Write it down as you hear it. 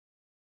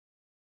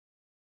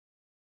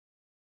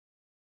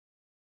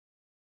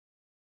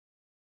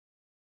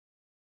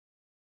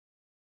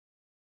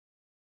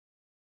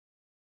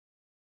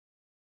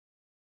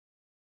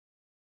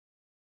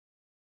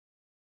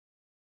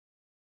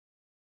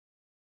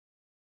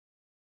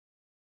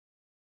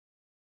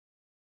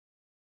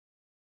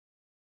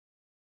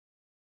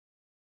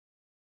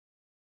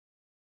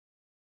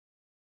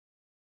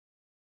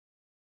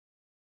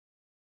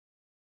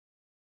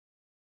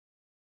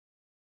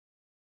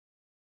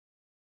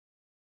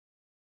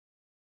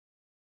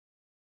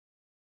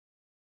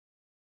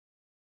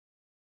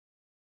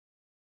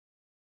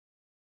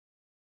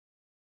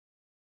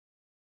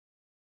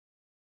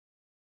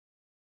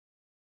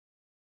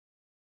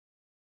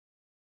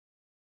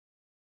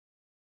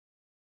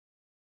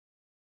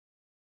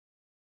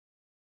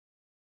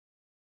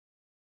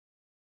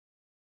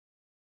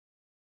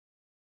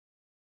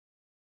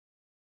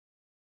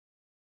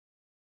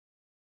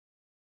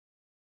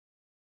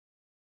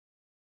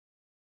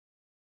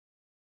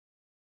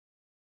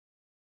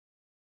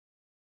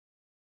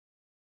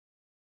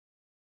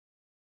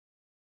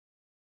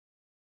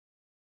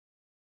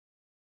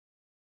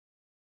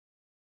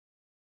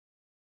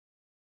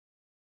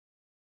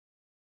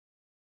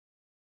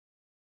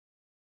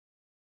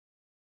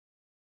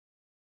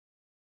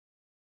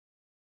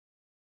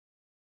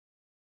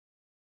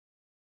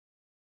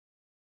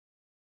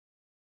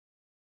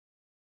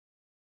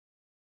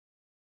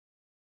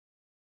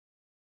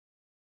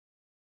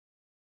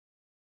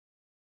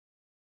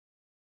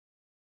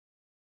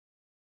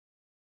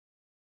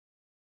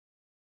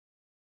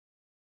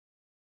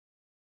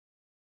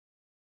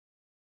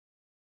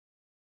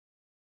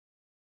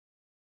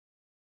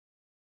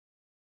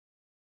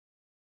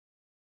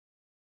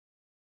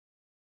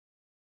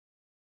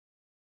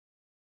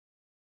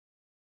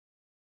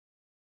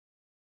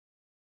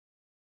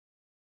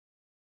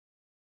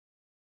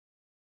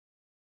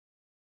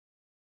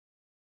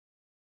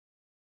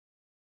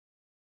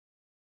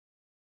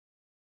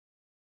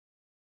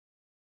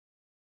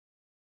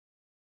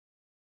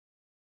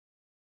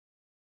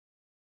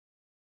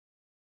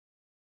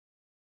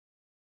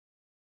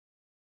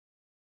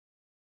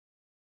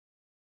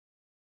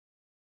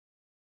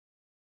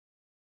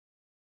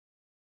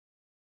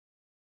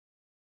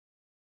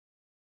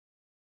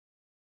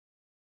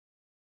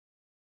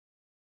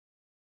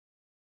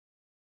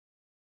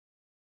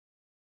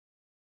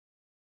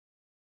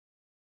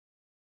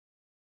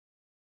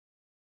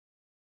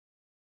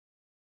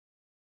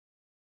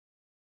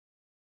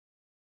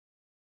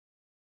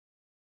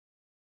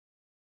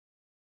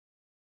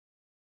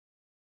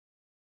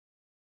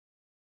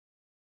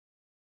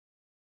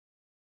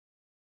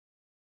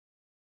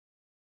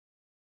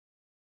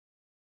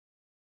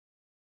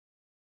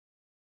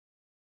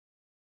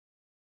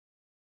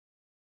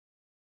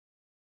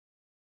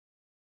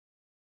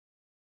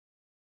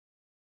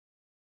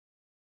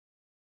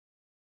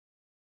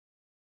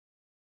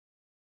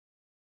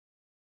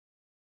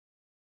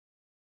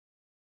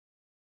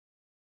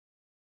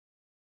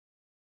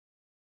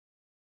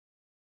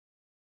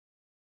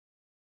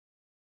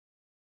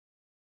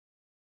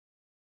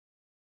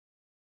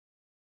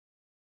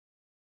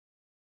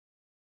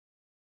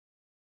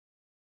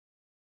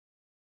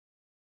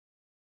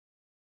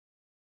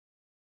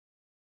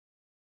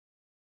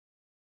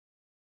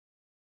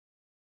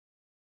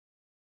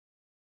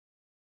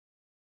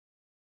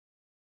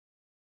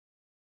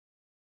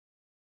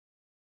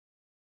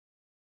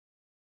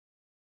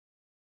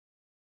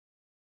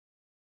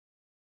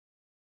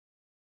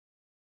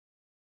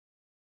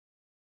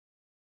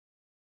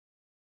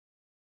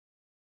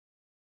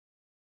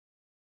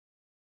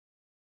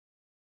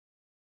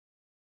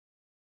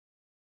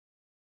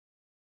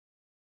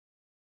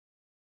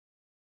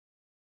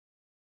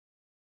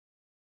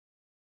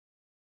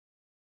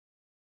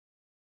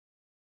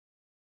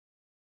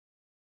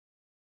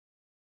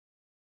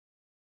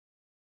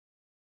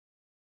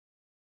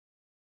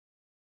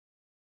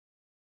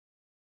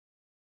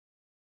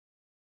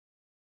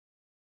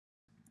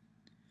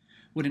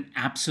What an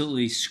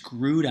absolutely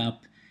screwed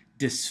up,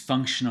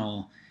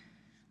 dysfunctional,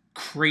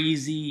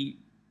 crazy,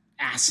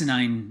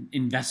 asinine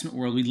investment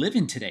world we live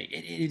in today.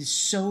 It is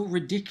so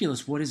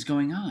ridiculous what is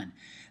going on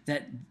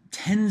that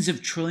tens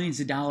of trillions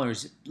of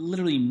dollars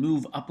literally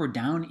move up or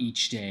down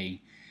each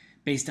day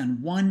based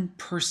on one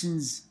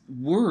person's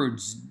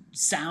words,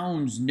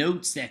 sounds,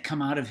 notes that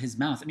come out of his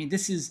mouth. I mean,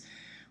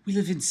 we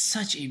live in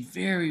such a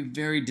very,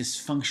 very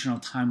dysfunctional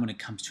time when it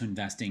comes to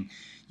investing.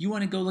 You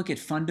want to go look at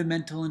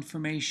fundamental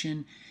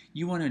information,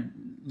 you want to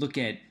look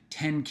at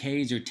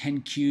 10Ks or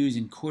 10Qs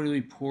and quarterly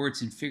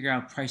reports and figure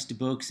out price to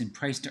books and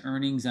price to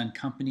earnings on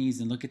companies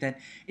and look at that.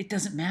 It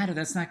doesn't matter.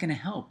 That's not going to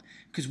help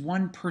because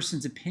one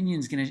person's opinion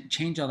is going to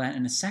change all that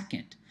in a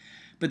second.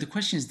 But the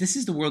question is, this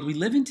is the world we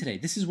live in today.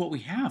 This is what we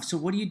have. So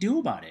what do you do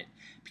about it?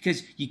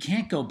 Because you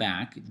can't go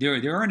back.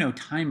 There are no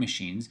time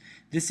machines.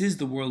 This is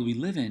the world we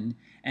live in.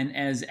 And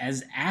as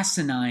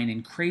asinine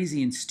and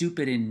crazy and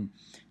stupid and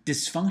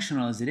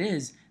dysfunctional as it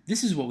is,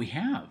 this is what we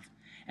have.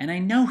 And I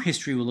know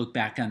history will look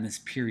back on this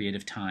period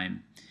of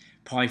time,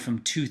 probably from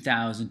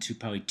 2000 to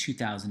probably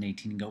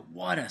 2018, and go,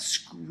 what a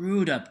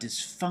screwed up,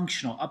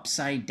 dysfunctional,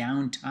 upside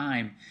down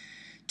time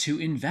to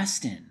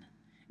invest in.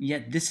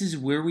 Yet this is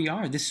where we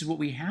are. This is what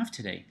we have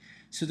today.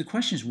 So the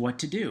question is what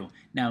to do.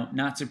 Now,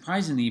 not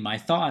surprisingly, my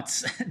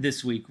thoughts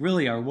this week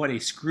really are what a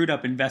screwed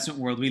up investment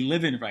world we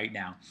live in right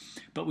now.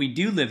 But we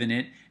do live in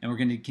it, and we're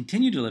going to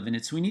continue to live in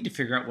it, so we need to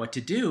figure out what to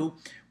do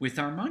with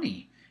our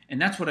money.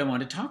 And that's what I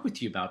want to talk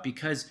with you about,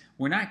 because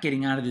we're not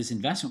getting out of this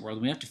investment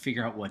world. We have to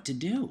figure out what to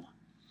do.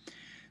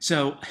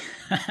 So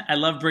I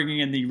love bringing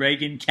in the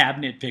Reagan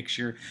cabinet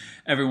picture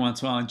every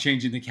once in a while and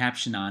changing the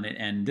caption on it.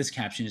 And this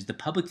caption is, "The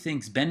public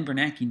thinks Ben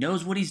Bernanke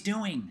knows what he's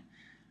doing."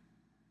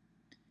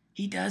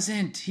 He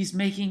doesn't. He's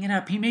making it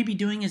up. He may be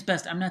doing his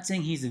best. I'm not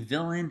saying he's a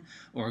villain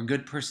or a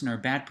good person or a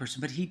bad person,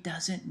 but he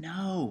doesn't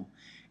know.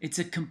 It's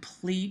a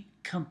complete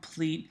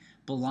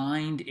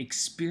blind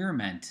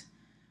experiment.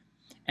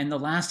 And the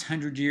last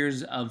 100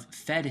 years of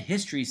Fed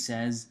history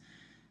says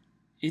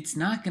it's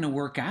not going to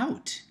work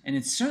out. And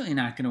it's certainly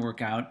not going to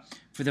work out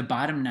for the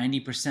bottom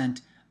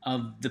 90%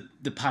 of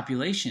the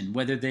population,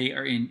 whether they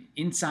are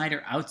inside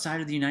or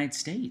outside of the United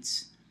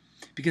States.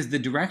 Because the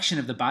direction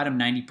of the bottom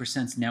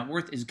 90%'s net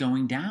worth is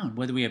going down.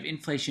 Whether we have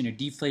inflation or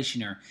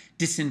deflation or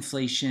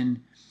disinflation,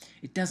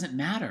 it doesn't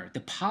matter.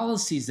 The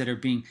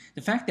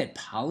fact that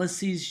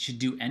policies should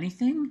do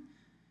anything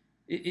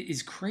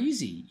is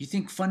crazy. You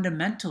think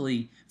fundamental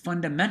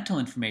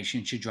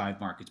information should drive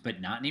markets, but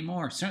not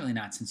anymore. Certainly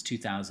not since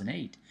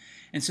 2008.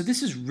 And so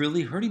this is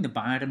really hurting the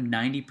bottom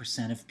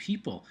 90% of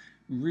people,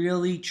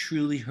 really,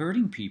 truly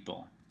hurting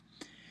people.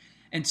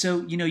 And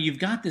so, you've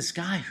got this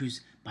guy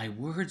who's, my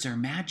words are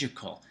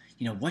magical.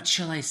 What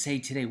shall I say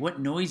today? What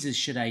noises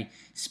should I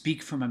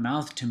speak from my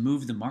mouth to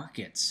move the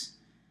markets?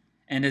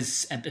 And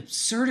as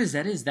absurd as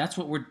that is, that's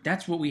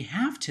what we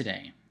have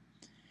today.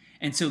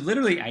 And so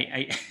literally,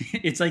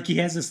 it's like he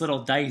has this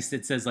little dice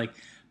that says like,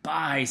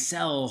 buy,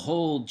 sell,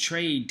 hold,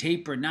 trade,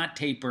 taper, not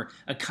taper,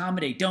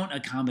 accommodate, don't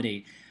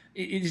accommodate.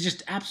 It is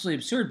just absolutely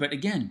absurd. But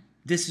again,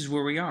 this is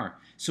where we are.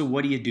 So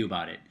what do you do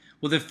about it?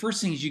 Well, the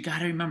first thing is you got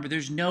to remember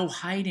there's no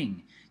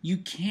hiding. You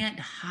can't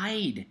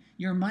hide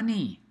your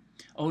money.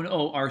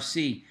 Oh,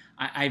 RC,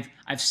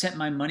 I've set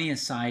my money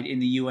aside in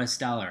the US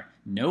dollar.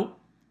 Nope,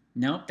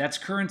 that's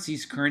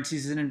currencies.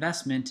 Currencies is an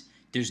investment.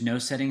 There's no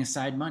setting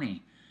aside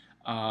money.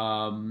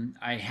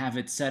 I have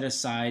it set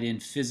aside in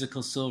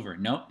physical silver.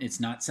 Nope, it's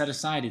not set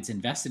aside. It's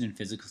invested in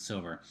physical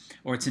silver,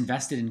 or it's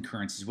invested in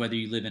currencies, whether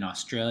you live in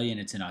Australia and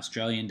it's in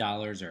Australian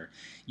dollars or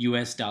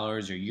US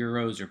dollars or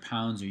euros or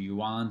pounds or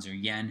yuans or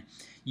yen.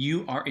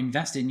 You are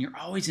invested and you're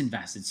always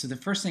invested. So the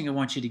first thing I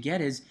want you to get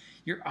is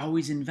you're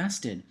always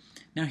invested.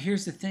 Now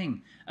here's the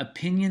thing.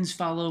 Opinions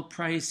follow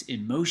price,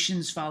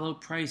 emotions follow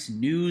price,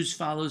 news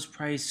follows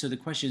price. So the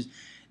question is,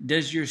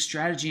 does your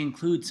strategy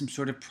include some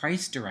sort of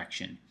price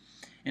direction?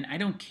 And I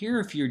don't care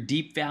if you're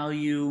deep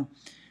value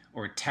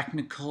or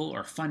technical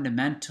or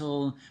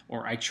fundamental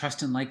or I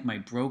trust and like my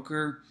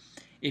broker.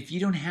 If you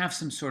don't have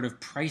some sort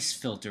of price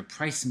filter,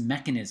 price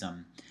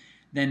mechanism,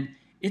 then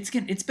it's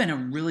been a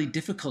really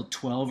difficult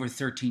 12 or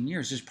 13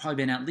 years. There's probably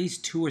been at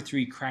least 2 or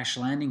 3 crash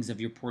landings of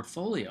your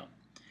portfolio.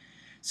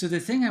 So the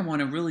thing I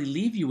want to really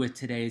leave you with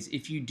today is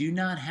if you do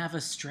not have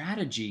a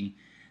strategy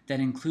that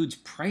includes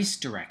price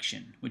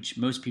direction, which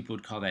most people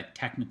would call that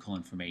technical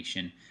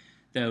information,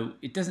 though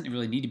it doesn't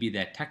really need to be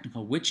that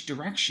technical, which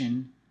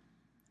direction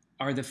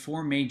are the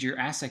 4 major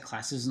asset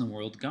classes in the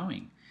world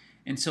going?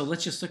 And so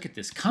let's just look at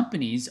this.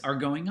 Companies are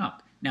going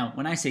up. Now,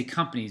 when I say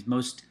companies,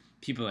 most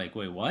people are like,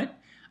 wait, what?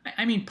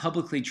 I mean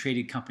publicly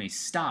traded companies,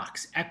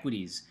 stocks,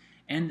 equities,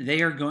 and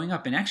they are going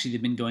up. And actually,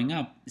 they've been going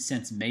up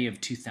since May of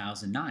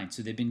 2009.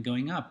 So they've been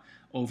going up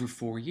over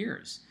 4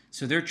 years.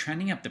 So they're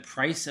trending up. The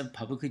price of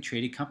publicly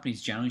traded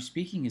companies, generally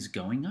speaking, is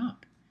going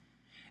up.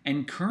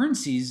 And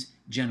currencies,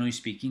 generally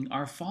speaking,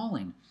 are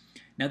falling.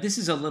 Now, this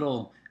is a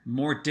little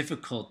more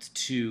difficult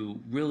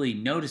to really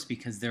notice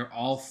because they're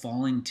all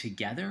falling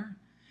together.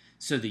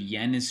 So the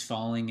yen is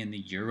falling and the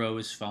euro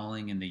is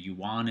falling and the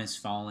yuan is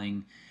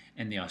falling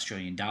and the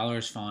Australian dollar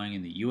is falling,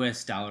 and the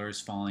US dollar is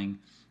falling,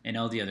 and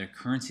all the other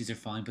currencies are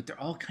falling, but they're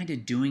all kind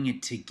of doing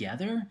it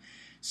together.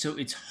 So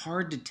it's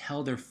hard to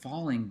tell they're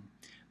falling,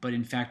 but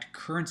in fact,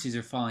 currencies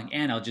are falling.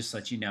 And I'll just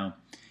let you know,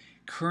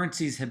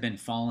 currencies have been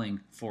falling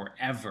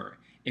forever.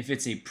 If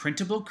it's a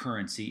printable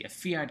currency, a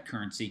fiat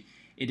currency,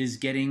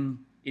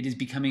 it's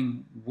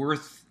becoming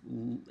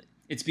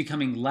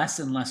less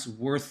and less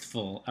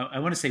worthful. I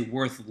want to say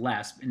worth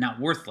less, not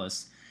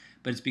worthless,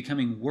 but it's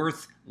becoming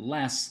worth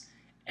less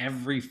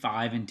every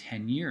 5 and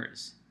 10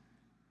 years.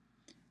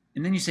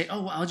 And then you say,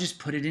 oh, well, I'll just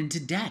put it into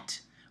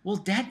debt. Well,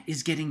 debt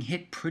is getting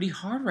hit pretty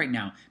hard right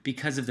now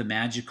because of the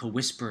magical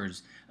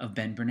whispers of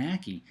Ben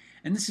Bernanke.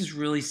 And this is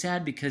really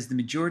sad because the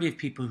majority of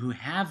people who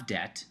have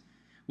debt,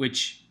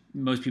 which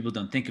most people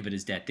don't think of it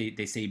as debt,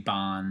 they say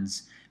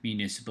bonds,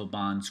 municipal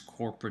bonds,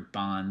 corporate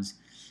bonds,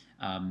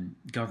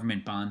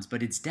 government bonds,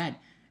 but it's debt.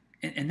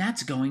 And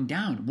that's going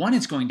down. One,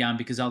 it's going down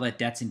because all that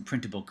debt's in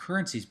printable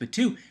currencies. But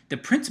two, the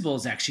principal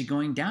is actually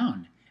going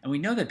down. And we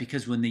know that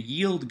because when the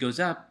yield goes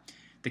up,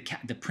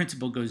 the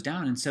principal goes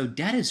down. And so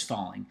debt is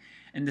falling.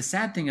 And the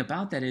sad thing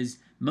about that is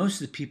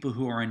most of the people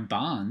who are in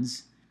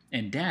bonds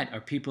and debt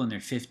are people in their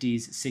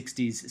 50s,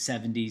 60s,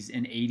 70s,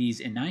 and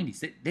 80s and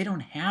 90s. They don't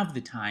have the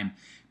time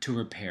to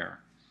repair.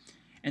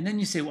 And then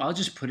you say, well, I'll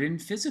just put it in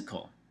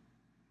physical.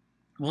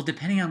 Well,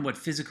 depending on what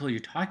physical you're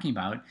talking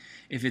about,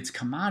 if it's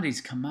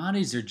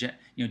commodities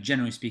are,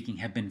 generally speaking,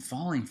 have been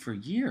falling for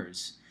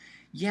years.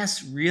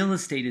 Yes, real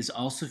estate is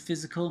also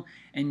physical,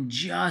 and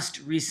just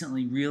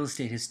recently real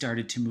estate has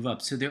started to move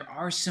up. So there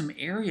are some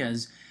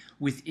areas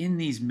within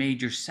these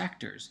major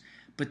sectors.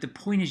 But the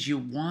point is you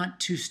want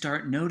to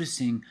start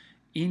noticing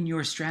in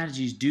your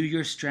strategies, do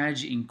your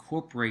strategy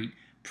incorporate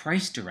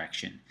price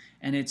direction?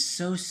 And it's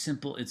so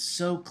simple, it's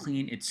so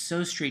clean, it's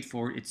so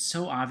straightforward, it's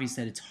so obvious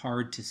that it's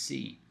hard to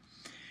see.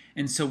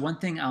 And so one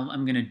thing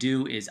I'm going to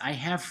do is I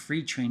have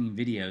free training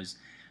videos,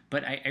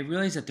 but I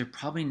realize that they're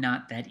probably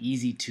not that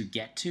easy to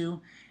get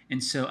to.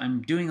 And so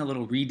I'm doing a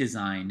little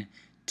redesign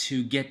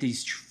to get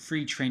these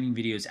free training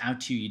videos out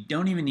to you. You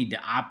don't even need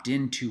to opt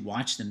in to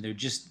watch them.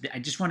 I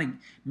just want to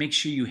make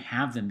sure you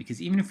have them,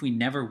 because even if we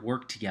never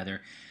work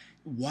together,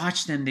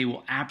 watch them. They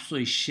will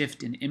absolutely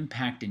shift and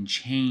impact and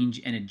change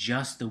and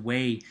adjust the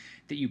way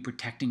that you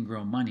protect and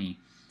grow money.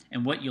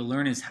 And what you'll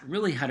learn is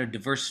really how to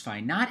diversify,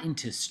 not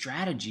into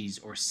strategies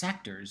or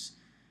sectors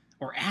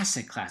or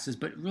asset classes,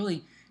 but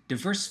really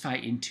diversify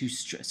into,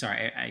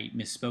 I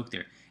misspoke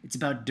there. It's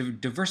about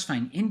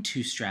diversifying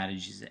into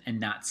strategies and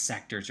not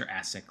sectors or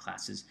asset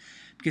classes.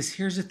 Because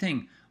here's the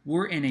thing,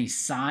 we're in a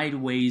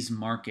sideways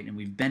market, and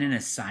we've been in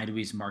a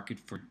sideways market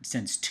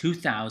since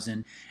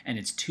 2000, and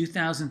it's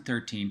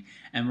 2013,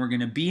 and we're going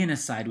to be in a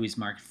sideways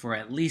market for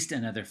at least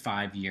another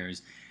 5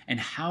 years. And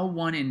how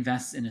one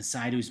invests in a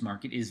sideways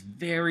market is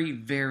very,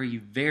 very,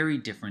 very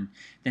different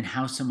than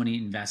how somebody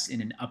invests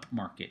in an up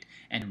market.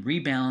 And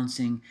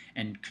rebalancing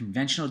and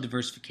conventional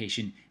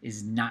diversification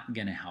is not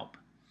going to help.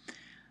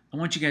 I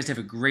want you guys to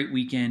have a great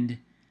weekend.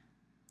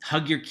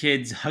 Hug your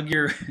kids, hug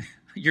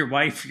your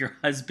wife, your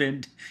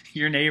husband,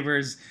 your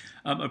neighbors.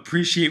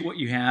 Appreciate what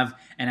you have,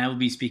 and I will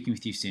be speaking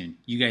with you soon.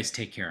 You guys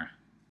take care.